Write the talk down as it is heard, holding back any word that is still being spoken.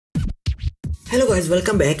Hello guys,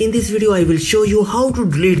 welcome back. In this video I will show you how to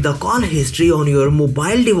delete the call history on your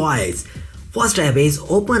mobile device. First step is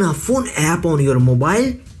open a phone app on your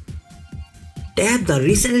mobile. Tap the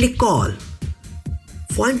recently call.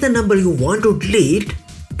 Find the number you want to delete.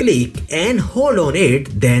 Click and hold on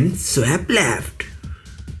it, then swipe left.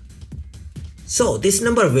 So this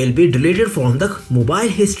number will be deleted from the mobile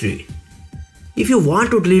history. If you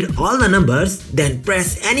want to delete all the numbers, then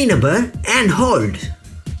press any number and hold.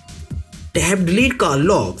 Tap delete call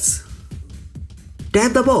logs.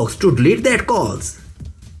 Tap the box to delete that calls.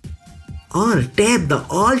 Or tap the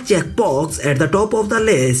all checkbox at the top of the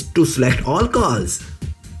list to select all calls.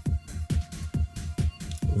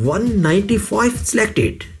 195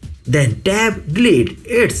 selected. Then tap delete,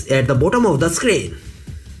 it's at the bottom of the screen.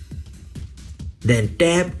 Then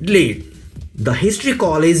tap delete. The history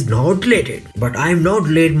call is now deleted, but I am not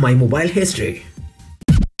deleted my mobile history.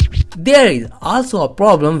 There is also a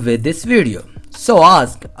problem with this video, so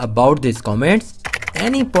ask about these comments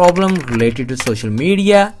any problem related to social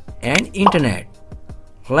media and internet.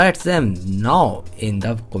 Let them know in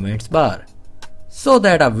the comments bar so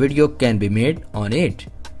that a video can be made on it.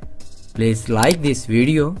 Please like this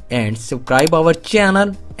video and subscribe our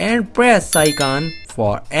channel and press icon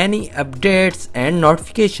for any updates and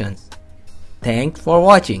notifications. Thanks for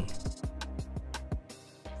watching.